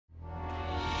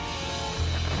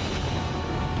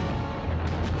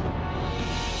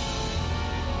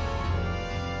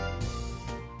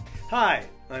Hi,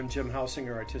 I'm Jim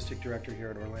Hausinger, Artistic Director here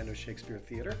at Orlando Shakespeare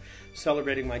Theater,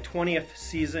 celebrating my 20th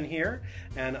season here,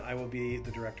 and I will be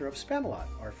the director of Spamalot,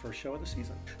 our first show of the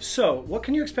season. So, what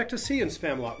can you expect to see in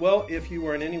Spamalot? Well, if you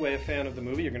were in any way a fan of the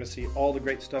movie, you're going to see all the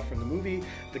great stuff from the movie,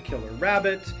 the Killer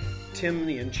Rabbit, Tim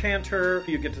the Enchanter.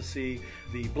 You get to see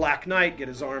the Black Knight get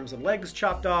his arms and legs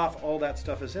chopped off. All that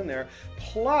stuff is in there,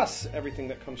 plus everything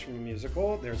that comes from a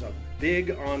musical. There's a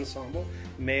big ensemble,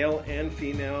 male and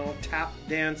female, tap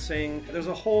dancing. There's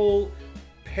a whole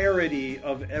parody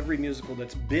of every musical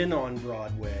that's been on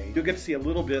Broadway. You'll get to see a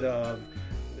little bit of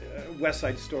West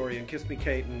Side Story and Kiss Me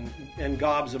Kate and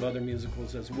gobs of other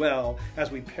musicals as well,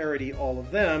 as we parody all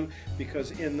of them,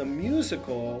 because in the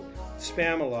musical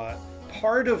Spamalot,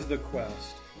 part of the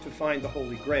quest to find the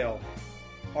Holy Grail,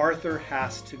 Arthur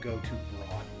has to go to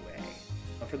Broadway.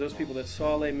 For those people that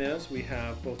saw Les Mis, we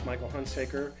have both Michael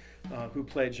Hunsaker, who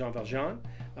played Jean Valjean,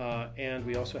 and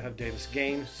we also have Davis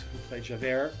Gaines, who played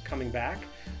Javert, coming back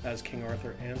as King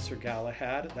Arthur and Sir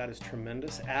Galahad. That is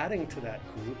tremendous. Adding to that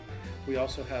group, we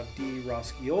also have Dee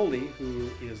Roscioli, who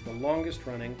is the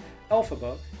longest-running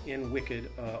Elphaba in Wicked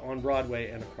on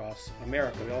Broadway and across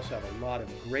America. We also have a lot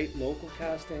of great local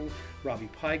casting. Robbie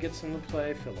Pygett's in the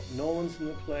play, Philip Nolan's in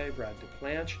the play, Brad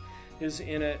DePlanch is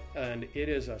in it, and it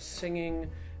is a singing,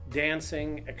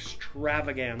 dancing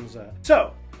extravaganza.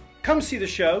 So, come see the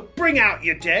show, bring out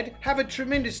your dead, have a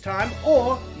tremendous time,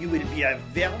 or you will be a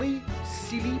very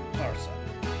silly person.